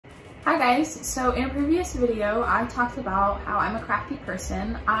Hi guys, so in a previous video I talked about how I'm a crafty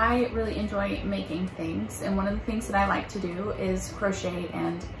person. I really enjoy making things, and one of the things that I like to do is crochet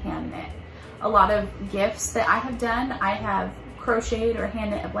and hand knit. A lot of gifts that I have done, I have crocheted or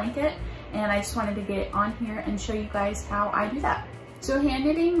hand knit a blanket, and I just wanted to get on here and show you guys how I do that. So hand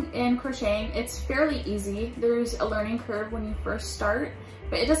knitting and crocheting, it's fairly easy. There's a learning curve when you first start,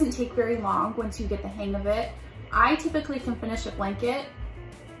 but it doesn't take very long once you get the hang of it. I typically can finish a blanket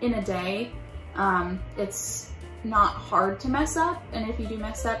in a day. It's not hard to mess up, and if you do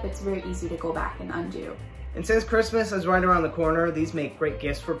mess up, it's very easy to go back and undo. And since Christmas is right around the corner, these make great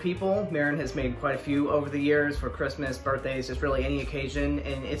gifts for people. Maren has made quite a few over the years for Christmas, birthdays, just really any occasion,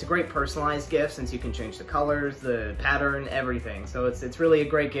 and it's a great personalized gift since you can change the colors, the pattern, everything. So it's really a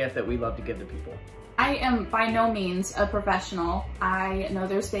great gift that we love to give to people. I am by no means a professional. I know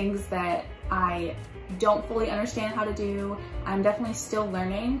there's things that I don't fully understand how to do. I'm definitely still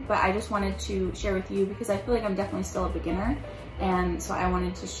learning, but I just wanted to share with you because I feel like I'm definitely still a beginner, and so I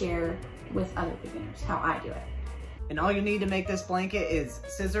wanted to share with other beginners how I do it. And all you need to make this blanket is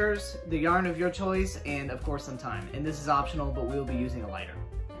scissors, the yarn of your choice, and of course some time. And this is optional, but we'll be using a lighter.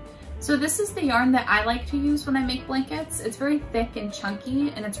 So this is the yarn that I like to use when I make blankets. It's very thick and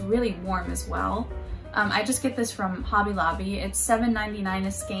chunky, and it's really warm as well. I just get this from Hobby Lobby. It's $7.99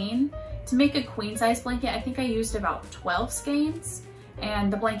 a skein. To make a queen size blanket, I think I used about 12 skeins,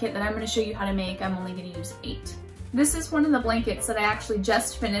 and the blanket that I'm going to show you how to make, I'm only going to use 8. This is one of the blankets that I actually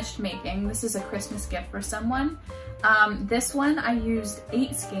just finished making. This is a Christmas gift for someone. This one I used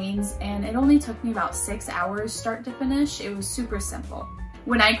 8 skeins, and it only took me about 6 hours start to finish. It was super simple.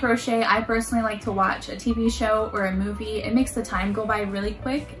 When I crochet, I personally like to watch a TV show or a movie. It makes the time go by really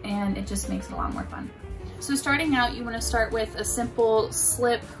quick, and it just makes it a lot more fun. So starting out, you want to start with a simple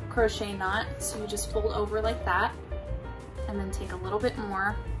slip crochet knot. So you just fold over like that, and then take a little bit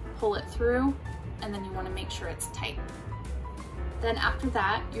more, pull it through, and then you want to make sure it's tight. Then after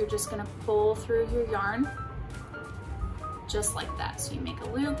that, you're just going to pull through your yarn just like that. So you make a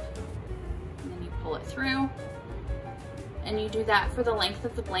loop, and then you pull it through, and you do that for the length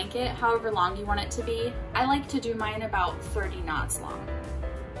of the blanket, however long you want it to be. I like to do mine about 30 knots long.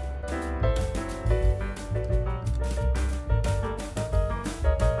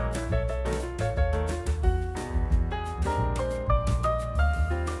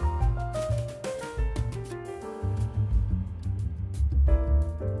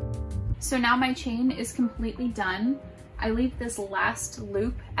 So now my chain is completely done. I leave this last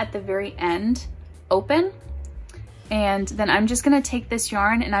loop at the very end open, and then I'm just gonna take this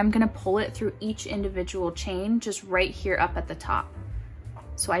yarn and I'm gonna pull it through each individual chain just right here up at the top.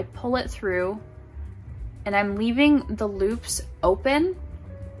 So I pull it through, and I'm leaving the loops open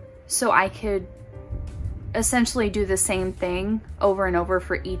so I could essentially do the same thing over and over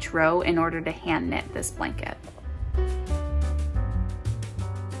for each row in order to hand knit this blanket.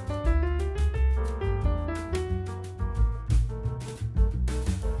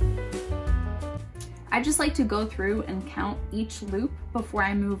 I just like to go through and count each loop before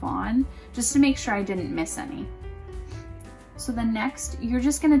I move on, just to make sure I didn't miss any. So then next, you're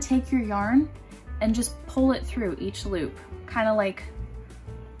just gonna take your yarn and just pull it through each loop, kind of like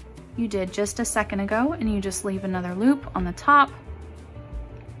you did just a second ago, and you just leave another loop on the top.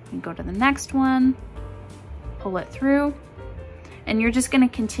 You go to the next one, pull it through, and you're just gonna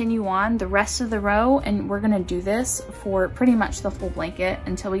continue on the rest of the row, and we're gonna do this for pretty much the full blanket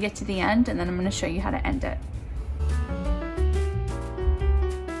until we get to the end, and then I'm gonna show you how to end it.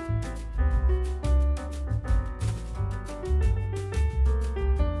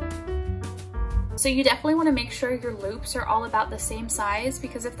 So you definitely wanna make sure your loops are all about the same size,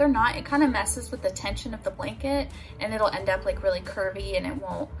 because if they're not, it kind of messes with the tension of the blanket, and it'll end up like really curvy, and it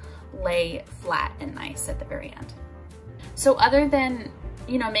won't lay flat and nice at the very end. So other than,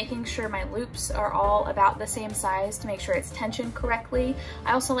 you know, making sure my loops are all about the same size to make sure it's tensioned correctly,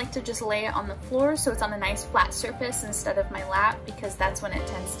 I also like to just lay it on the floor so it's on a nice flat surface instead of my lap, because that's when it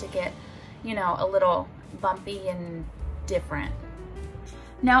tends to get, you know, a little bumpy and different.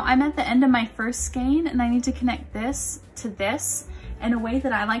 Now I'm at the end of my first skein, and I need to connect this to this, and a way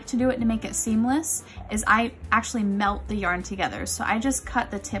that I like to do it to make it seamless is I actually melt the yarn together. So I just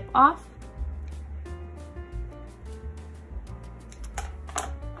cut the tip off,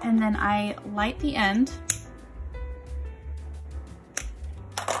 and then I light the end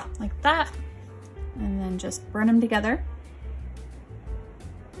like that, and then just burn them together,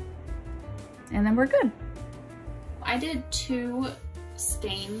 and then we're good. I did 2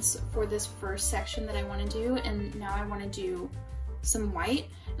 skeins for this first section that I want to do, and now I want to do some white.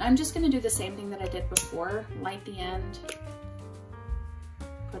 And I'm just going to do the same thing that I did before, light the end,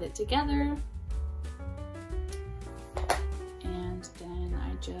 put it together. And then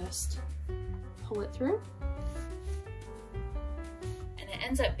I just pull it through. And it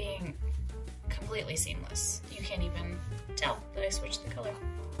ends up being completely seamless. You can't even tell that I switched the color.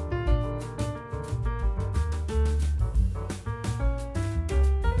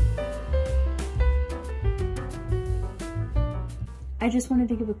 I just wanted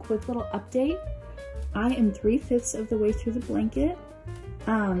to give a quick little update. I am 3/5 of the way through the blanket.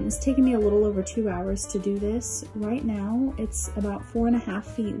 It's taken me a little over 2 hours to do this. Right now, it's about 4.5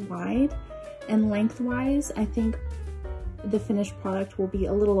 feet wide, and lengthwise, I think the finished product will be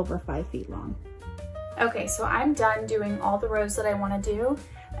a little over 5 feet long. Okay, so I'm done doing all the rows that I want to do,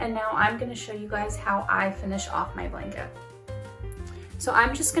 and now I'm going to show you guys how I finish off my blanket. So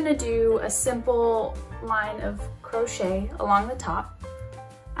I'm just going to do a simple line of crochet along the top.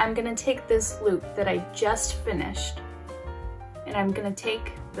 I'm going to take this loop that I just finished, and I'm going to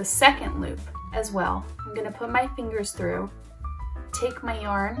take the second loop as well. I'm going to put my fingers through, take my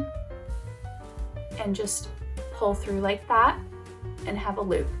yarn, and just pull through like that and have a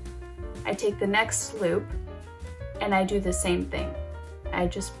loop. I take the next loop and I do the same thing. I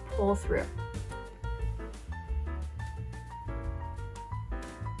just pull through.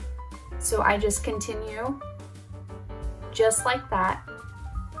 So I just continue just like that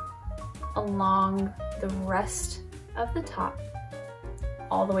along the rest of the top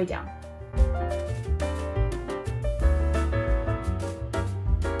all the way down.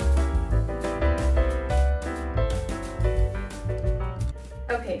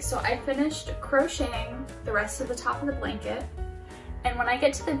 Okay, so I finished crocheting the rest of the top of the blanket, and when I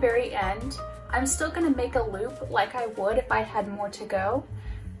get to the very end, I'm still gonna make a loop like I would if I had more to go,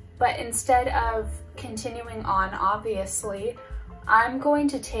 but instead of continuing on, obviously, I'm going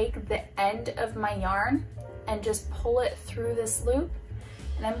to take the end of my yarn and just pull it through this loop,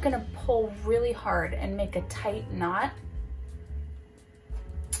 and I'm gonna pull really hard and make a tight knot.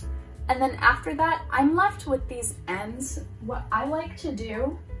 And then after that, I'm left with these ends. What I like to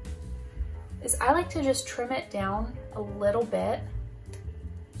do is I like to just trim it down a little bit.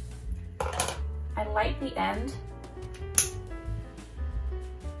 I light the end.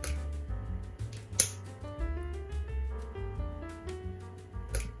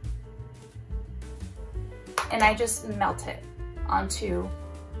 And I just melt it onto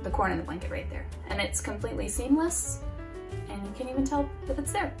the corner of the blanket right there. And it's completely seamless, and you can't even tell that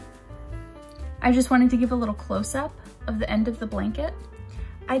it's there. I just wanted to give a little close-up of the end of the blanket.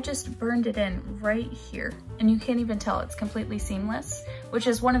 I just burned it in right here, and you can't even tell it's completely seamless, which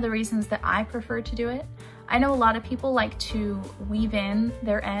is one of the reasons that I prefer to do it. I know a lot of people like to weave in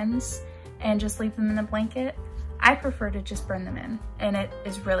their ends and just leave them in the blanket. I prefer to just burn them in, and it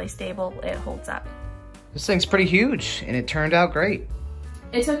is really stable, it holds up. This thing's pretty huge, and it turned out great.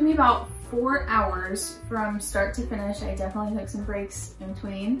 It took me about 4 hours from start to finish. I definitely took some breaks in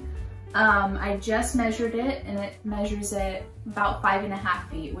between. I just measured it, and it measures it about 5.5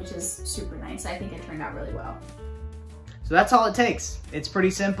 feet, which is super nice. I think it turned out really well. So that's all it takes. It's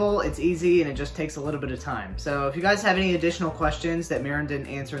pretty simple, it's easy, and it just takes a little bit of time. So if you guys have any additional questions that Maren didn't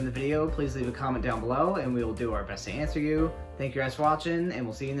answer in the video, please leave a comment down below, and we will do our best to answer you. Thank you guys for watching, and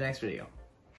we'll see you in the next video.